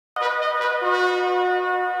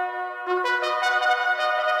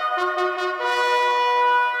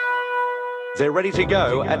They're ready to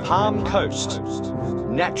go at Palm Coast.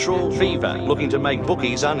 Natural Fever, looking to make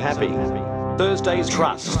bookies unhappy. Thursday's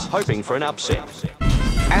Trust, hoping for an upset.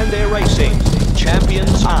 And they're racing.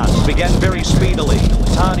 Champions Art began very speedily.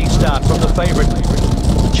 Tardy start from the favourite.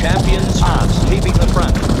 Champions Art keeping the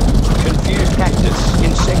front. Confused Cactus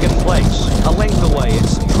in second place. A length away,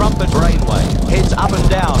 it's Trumpet Brainway. Heads up and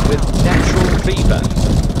down with Natural Fever.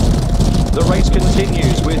 The race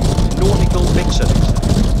continues with Nautical Vixen.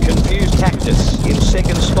 Confused Cactus in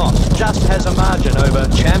second spot, just has a margin over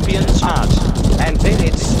Champions Art. And then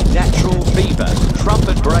it's Natural Fever,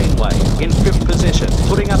 Trumpet Brainway in fifth position,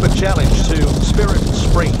 putting up a challenge to Spirit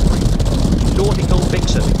Spring. Nautical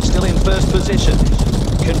Vixen still in first position.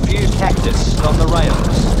 Confused Cactus on the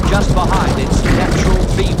rails. Just behind it's Natural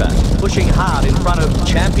Fever, pushing hard in front of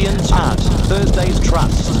Champions Art. Thursday's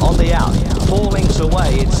Trust on the out. 4 lengths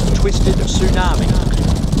away it's Twisted Tsunami.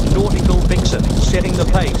 Nautical Vixen setting the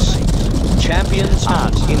pace. Champions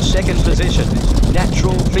Art in second position.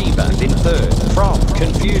 Natural Fever in third. From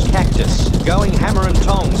Confused Cactus, going hammer and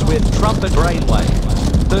tongs with Trumpet Brainway.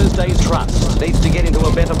 Thursday's Trust needs to get into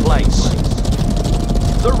a better place.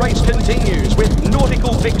 The race continues with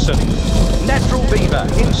Nautical Vixen. Natural Fever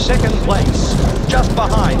in second place. Just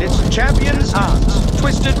behind it's Champions Art.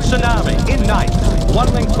 Twisted Tsunami in ninth.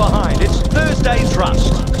 1 length behind it's Thursday's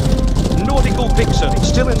Trust. Nautical Vixen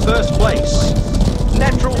still in first place.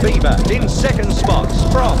 Natural Fever in second spot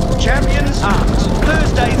from Champions Art.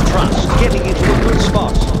 Thursday's Trust getting into a good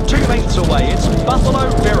spot. 2 lengths away it's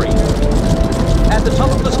Buffalo Berry. At the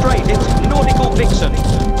top of the straight it's Nautical Vixen.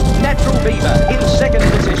 Natural Fever in second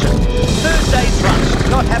position. Thursday's Trust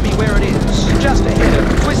not happy where it is. Just ahead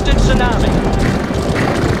of Twisted Tsunami.